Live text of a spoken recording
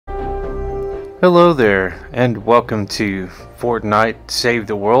Hello there, and welcome to Fortnight Save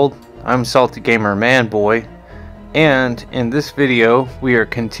the World. I'm Salty Gamer Manboy, and in this video we are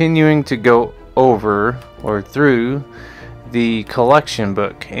continuing to go over or through the collection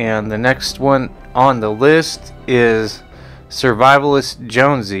book, and the next one on the list is Survivalist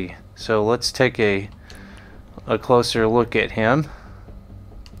Jonesy. So let's take a closer look at him.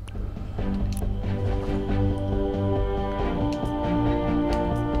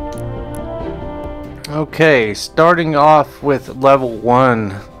 Okay, starting off with level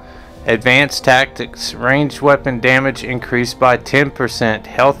 1, Advanced Tactics, ranged weapon damage increased by 10%,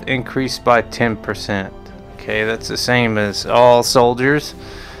 health increased by 10%. Okay, that's the same as all soldiers.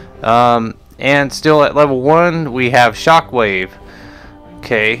 And still at level 1, we have Shockwave.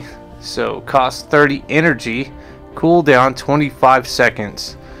 Okay, so cost 30 energy, cooldown 25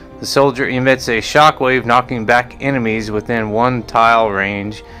 seconds. The soldier emits a shockwave, knocking back enemies within 1 tile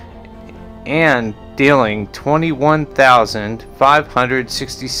range and dealing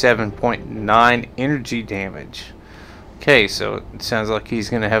 21,567.9 energy damage. Okay, so it sounds like he's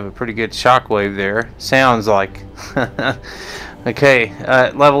going to have a pretty good shockwave there. Sounds like. Okay,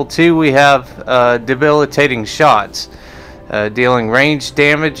 at level 2 we have debilitating shots. Dealing range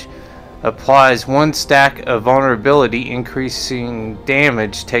damage, applies 1 stack of vulnerability, increasing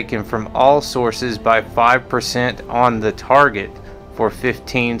damage taken from all sources by 5% on the target for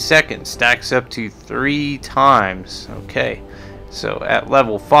 15 seconds. Stacks up to 3 times. Okay, so at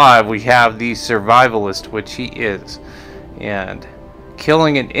level 5 we have the Survivalist, which he is, and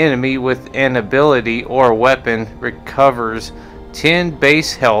killing an enemy with an ability or weapon recovers 10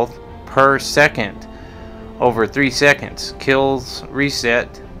 base health per second over 3 seconds. Kills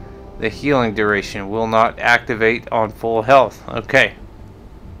reset. The healing duration will not activate on full health. Okay,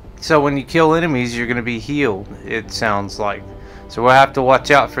 so when you kill enemies you're going to be healed, it sounds like. So we'll have to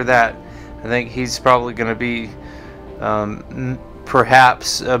watch out for that. I think he's probably going to be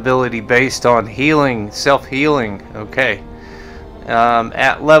perhaps ability based on healing, self-healing. Okay.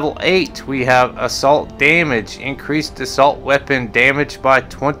 At level 8 we have Assault Damage, increased assault weapon damage by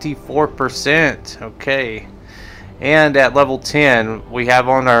 24%. Okay. And at level 10 we have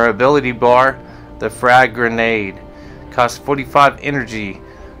on our ability bar the Frag Grenade. Costs 45 energy.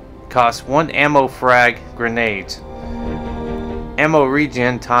 Costs 1 ammo frag grenades. Ammo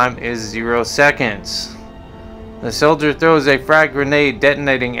regen time is 0 seconds. The soldier throws a frag grenade,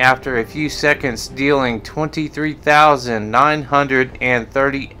 detonating after a few seconds, dealing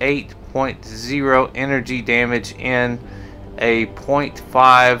 23,938.0 energy damage in a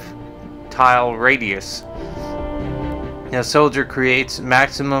 0.5 tile radius. The soldier creates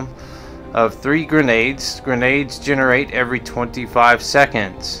maximum of 3 grenades. Grenades generate every 25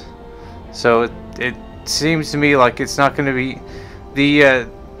 seconds. So it seems to me like it's not going to be the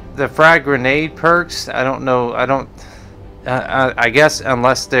frag grenade perks. I don't know. I guess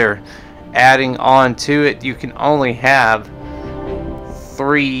unless they're adding on to it, you can only have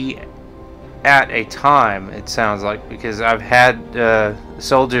 3 at a time, it sounds like, because I've had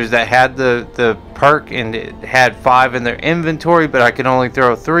soldiers that had the perk and it had 5 in their inventory, but I could only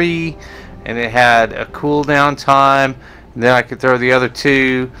throw 3, and it had a cooldown time, and then I could throw the other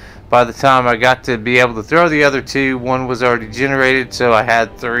 2. By the time I got to be able to throw the other 2, 1 was already generated, so I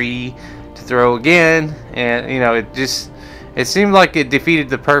had 3 to throw again, and you know, it seemed like it defeated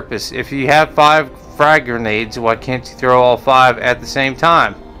the purpose. If you have 5 frag grenades, why can't you throw all 5 at the same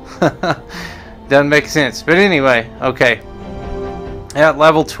time? Doesn't make sense. But anyway, okay. At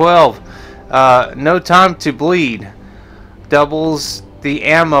level 12, No Time to Bleed, doubles the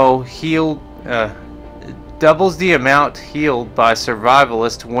ammo healed. Doubles the amount healed by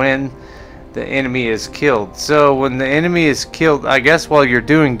Survivalist when the enemy is killed. So when the enemy is killed, I guess while you're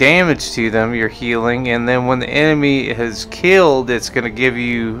doing damage to them, you're healing, and then when the enemy is killed, it's going to give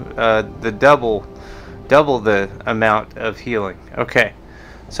you the double the amount of healing. Okay,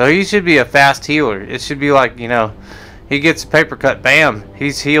 so he should be a fast healer. It should be like, you know, he gets a paper cut, bam,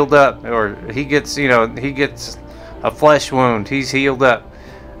 he's healed up, or he gets, you know, he gets a flesh wound, he's healed up.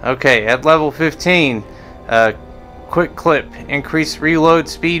 Okay, at level 15. Quick Clip, increase reload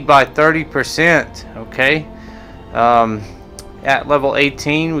speed by 30%. Okay. At level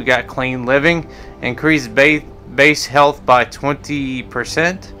 18 we got Clean Living, increase base health by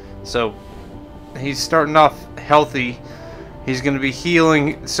 20%. So he's starting off healthy. He's going to be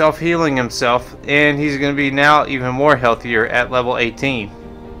healing, self-healing himself, and he's going to be now even more healthier at level 18.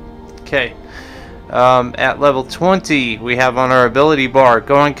 Okay. At level 20 we have on our ability bar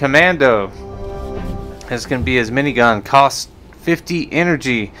Going Commando. It's going to be his minigun. Costs 50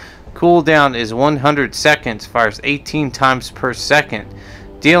 energy. Cooldown is 100 seconds. Fires 18 times per second.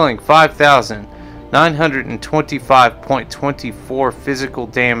 Dealing 5,000 925.24 physical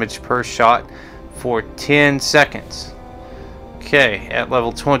damage per shot for 10 seconds. Okay, at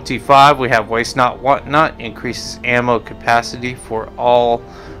level 25 we have Waste Not Want Not, increases ammo capacity for all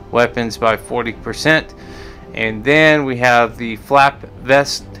weapons by 40%. And then we have the Flap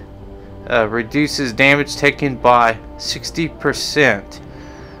Vest, reduces damage taken by 60%.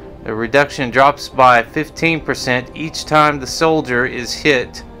 The reduction drops by 15% each time the soldier is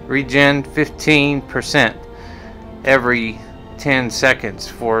hit. Regen 15% every 10 seconds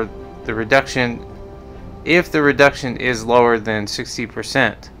for the reduction if the reduction is lower than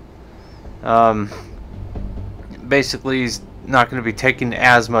 60%. Basically, he's not going to be taking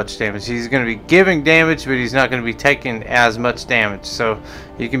as much damage. He's going to be giving damage, but he's not going to be taking as much damage. So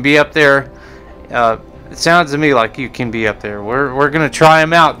you can be up there. It sounds to me like you can be up there. We're going to try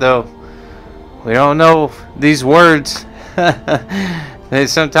him out, though. We don't know these words. They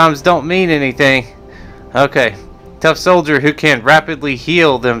sometimes don't mean anything. Okay. Tough soldier who can rapidly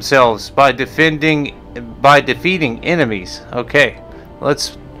heal themselves by defeating enemies. Okay.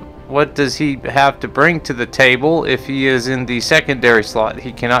 What does he have to bring to the table if he is in the secondary slot?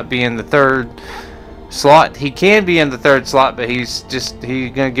 He cannot be in the third slot. He can be in the third slot, but he's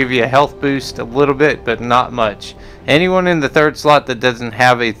going to give you a health boost a little bit, but not much. Anyone in the third slot that doesn't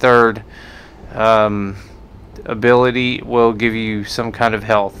have a third ability will give you some kind of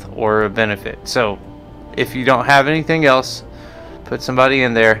health or a benefit. So if you don't have anything else, put somebody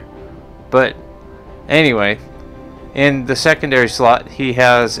in there. But anyway, in the secondary slot he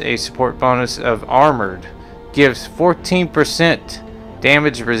has a support bonus of Armored, gives 14%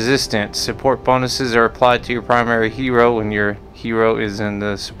 damage resistance. Support bonuses are applied to your primary hero when your hero is in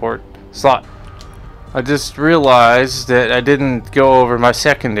the support slot. I just realized that I didn't go over my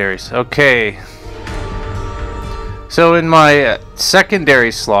secondaries. Okay, so in my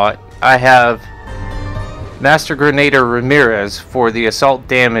secondary slot I have Master Grenader Ramirez for the assault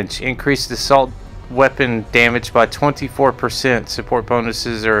damage. Increased assault weapon damage by 24%. Support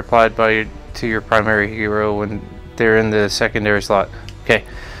bonuses are applied to your primary hero when they're in the secondary slot. Okay,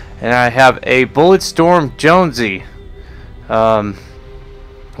 and I have a Bulletstorm Jonesy,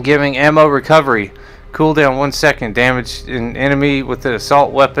 giving ammo recovery. Cooldown 1 second. Damage an enemy with an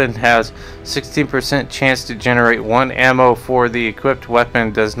assault weapon has 16% chance to generate 1 ammo for the equipped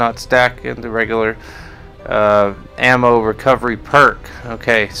weapon. Does not stack in the regular ammo recovery perk.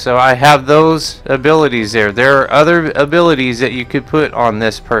 Okay, so I have those abilities there. There are other abilities that you could put on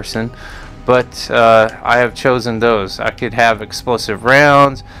this person, but I have chosen those. I could have explosive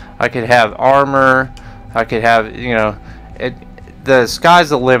rounds, I could have armor, I could have, you know, the sky's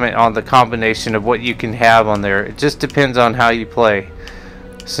the limit on the combination of what you can have on there. It just depends on how you play.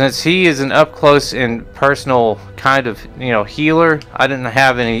 Since he is an up close and personal kind of, you know, healer, I didn't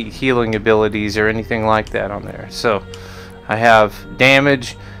have any healing abilities or anything like that on there. So I have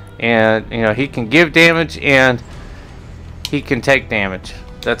damage, and you know, he can give damage and he can take damage.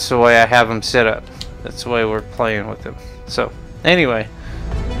 That's the way I have him set up. That's the way we're playing with him. So anyway,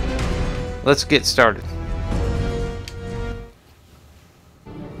 let's get started.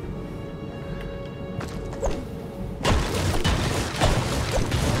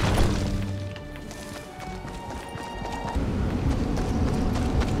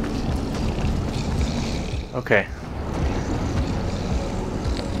 Okay,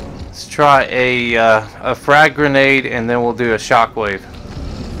 let's try a frag grenade, and then we'll do a shockwave.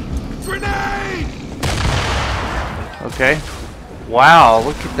 Grenade! Okay. Wow,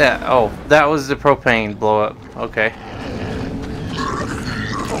 look at that. Oh, that was the propane blow up. Okay.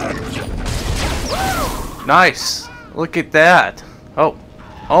 Nice. Look at that. Oh,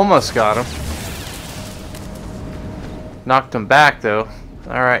 almost got him. Knocked him back though.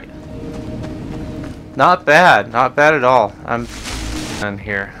 All right. Not bad, not bad at all. I'm done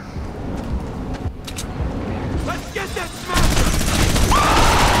here. Let's get that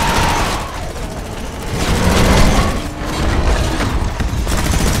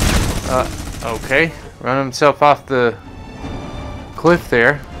okay. Run himself off the cliff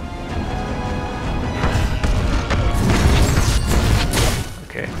there.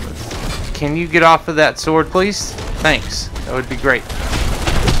 Okay. Can you get off of that sword, please? Thanks. That would be great.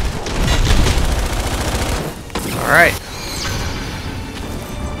 Alright.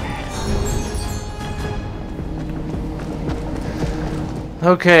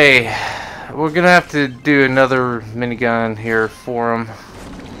 Okay, we're gonna have to do another minigun here for him.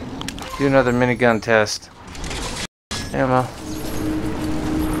 Do another minigun test. Ammo.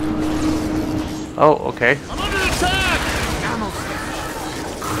 Oh, okay. I'm under attack!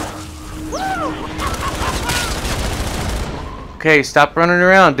 Okay, stop running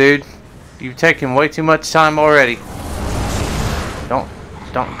around, dude. You've taken way too much time already. Don't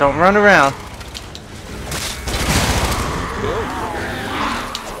run around.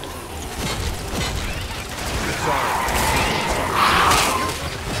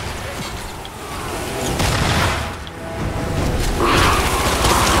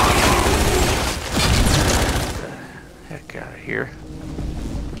 Heck out of here.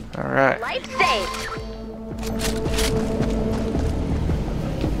 All right. Life saved.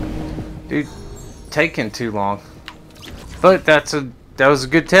 Dude, taking too long. But that was a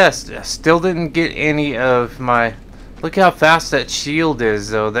good test. I still didn't get any of my... Look how fast that shield is,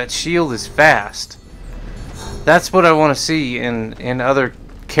 though. That shield is fast. That's what I want to see in other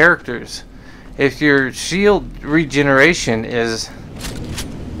characters. If your shield regeneration is...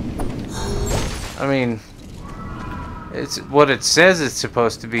 I mean... it's what it says it's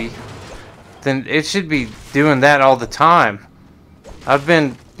supposed to be, then it should be doing that all the time. I've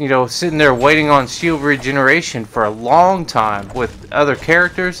been, you know, sitting there waiting on shield regeneration for a long time with other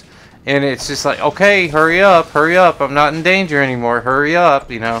characters, and it's just like, okay, hurry up, I'm not in danger anymore, hurry up,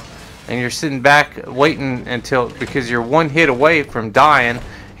 you know, and you're sitting back waiting until, because you're one hit away from dying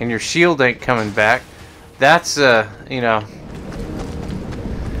and your shield ain't coming back. That's, you know,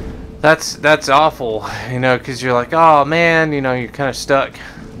 that's awful, you know, because you're like, oh man, you know, you're kind of stuck.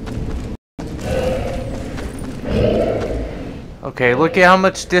 Okay, look at how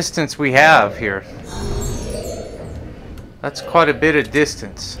much distance we have here. That's quite a bit of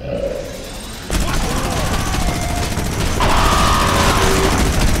distance.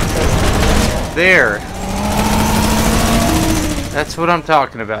 There. That's what I'm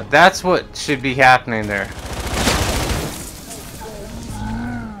talking about. That's what should be happening there.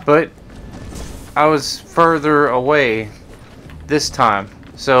 But I was further away this time.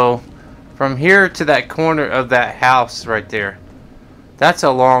 So from here to that corner of that house right there, that's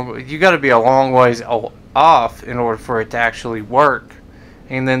a long... You got to be a long ways off in order for it to actually work.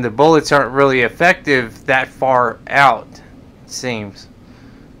 And then the bullets aren't really effective that far out, it seems.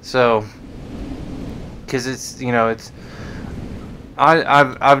 So, because it's, you know, it's...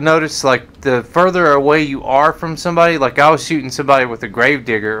 I've noticed, like, the further away you are from somebody, like I was shooting somebody with a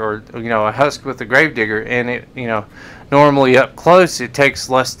gravedigger, or, you know, a husk with a gravedigger, and it, you know, normally up close it takes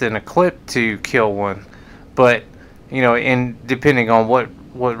less than a clip to kill one, but, you know, in depending on what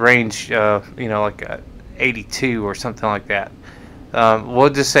range, you know, like 82 or something like that. We'll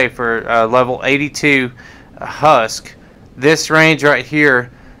just say for level 82 husk, this range right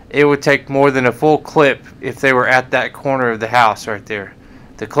here, it would take more than a full clip if they were at that corner of the house right there.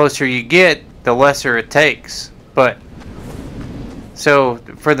 The closer you get, the lesser it takes. But so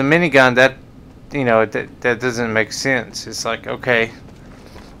for the minigun, that, you know, that doesn't make sense. It's like, okay,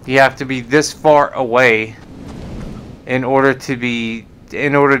 you have to be this far away in order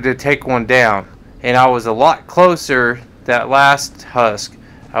to take one down. And I was a lot closer that last husk.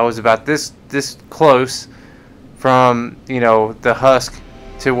 I was about this close from, you know, the husk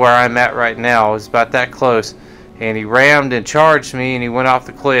to where I'm at right now. I was about that close, and he rammed and charged me, and he went off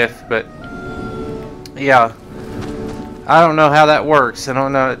the cliff. But yeah, I don't know how that works. I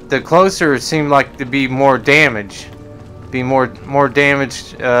don't know. The closer it seemed like to be more damage, more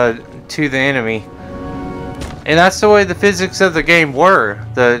damage to the enemy, and that's the way the physics of the game were,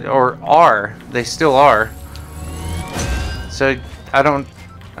 they still are. So I don't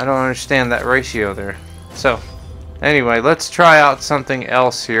understand that ratio there. So anyway, let's try out something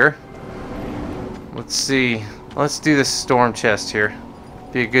else here. Let's see. Let's do this storm chest here.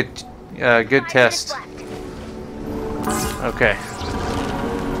 Be a good test. Okay.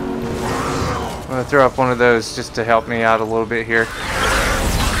 I'm gonna throw up one of those just to help me out a little bit here.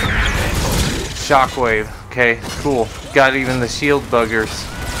 Shockwave. Okay, cool. Got even the shield buggers.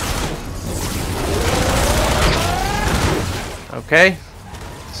 Okay.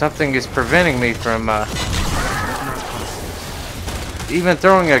 Something is preventing me from even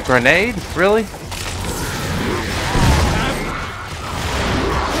throwing a grenade? Really?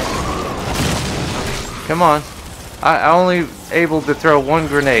 Come on. I only able to throw one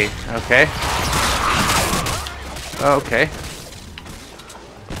grenade. Okay. Okay.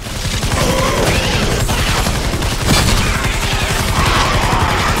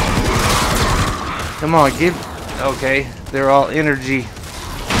 Come on, give... Okay, they're all energy.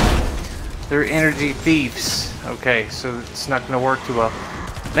 They're energy thieves. Okay, so it's not going to work too well.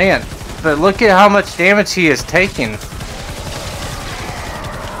 Man, but look at how much damage he has taken.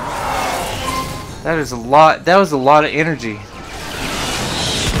 That is a lot. That was a lot of energy.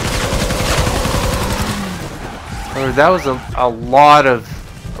 Or that was a lot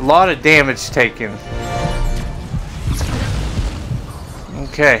of damage taken.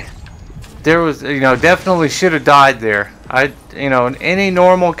 Okay. there was, you know, definitely should have died there. You know, any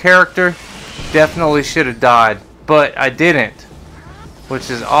normal character definitely should have died, but I didn't, which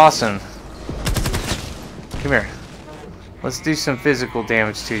is awesome. Come here. Let's do some physical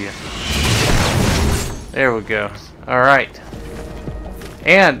damage to you. There we go. Alright.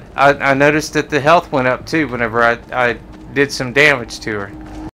 And I noticed that the health went up too whenever I did some damage to her.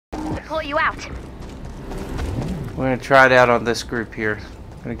 Pull you out. We're going to try it out on this group here.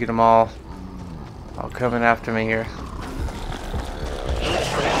 I'm going to get them all coming after me here.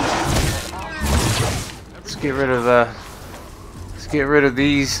 Let's get rid of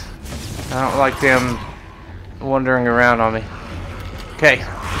these. I don't like them wandering around on me. Okay.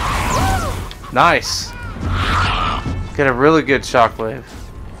 Nice. Got a really good shockwave.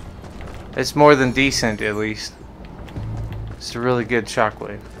 It's more than decent, at least. It's a really good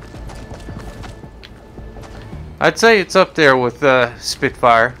shockwave. I'd say it's up there with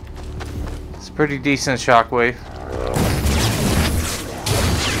Spitfire. It's a pretty decent shockwave.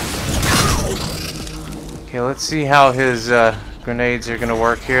 Okay, let's see how his grenades are gonna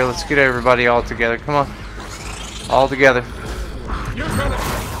work here. Let's get everybody all together. Come on. All together.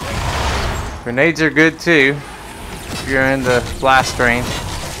 Grenades are good too, if you're in the blast range.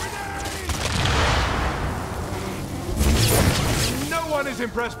 No one is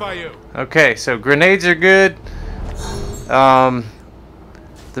impressed by you. Okay, so grenades are good.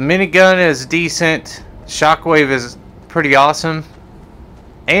 The minigun is decent. Shockwave is pretty awesome.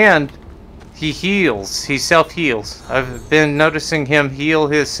 And he heals. He self-heals. I've been noticing him heal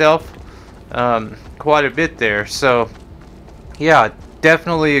himself quite a bit there. So, yeah,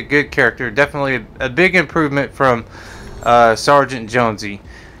 definitely a good character. Definitely a big improvement from Sergeant Jonesy.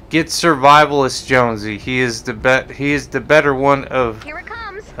 Get Survivalist Jonesy. He is the better one of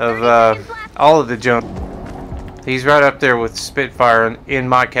all of the Jones. He's right up there with Spitfire in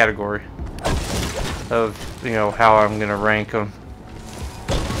my category of, you know, how I'm gonna rank him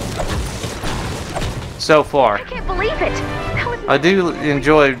so far. I can't believe it. I do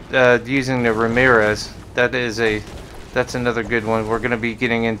enjoy using the Ramirez. That's another good one. We're gonna be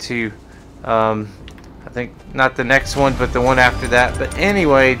getting into I think not the next one, but the one after that. But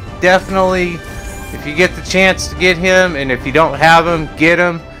anyway, definitely, if you get the chance to get him, and if you don't have him, get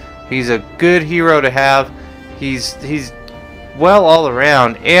him. He's a good hero to have. He's well all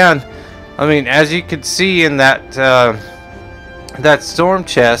around, and I mean, as you could see in that that storm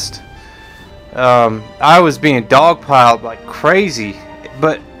chest, I was being dogpiled like crazy.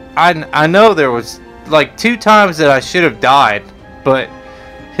 But I know there was like 2 times that I should have died, but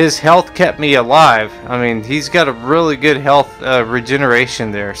his health kept me alive. I mean, he's got a really good health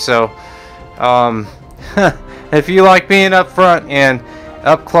regeneration there. So, if you like being up front and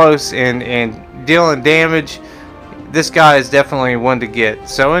up close and dealing damage, this guy is definitely one to get.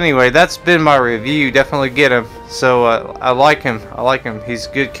 So anyway, that's been my review. Definitely get him. So I like him. I like him. He's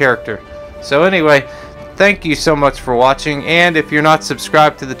a good character. So anyway, thank you so much for watching. And if you're not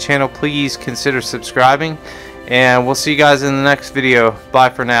subscribed to the channel, please consider subscribing. And we'll see you guys in the next video. Bye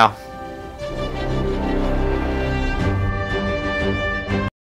for now.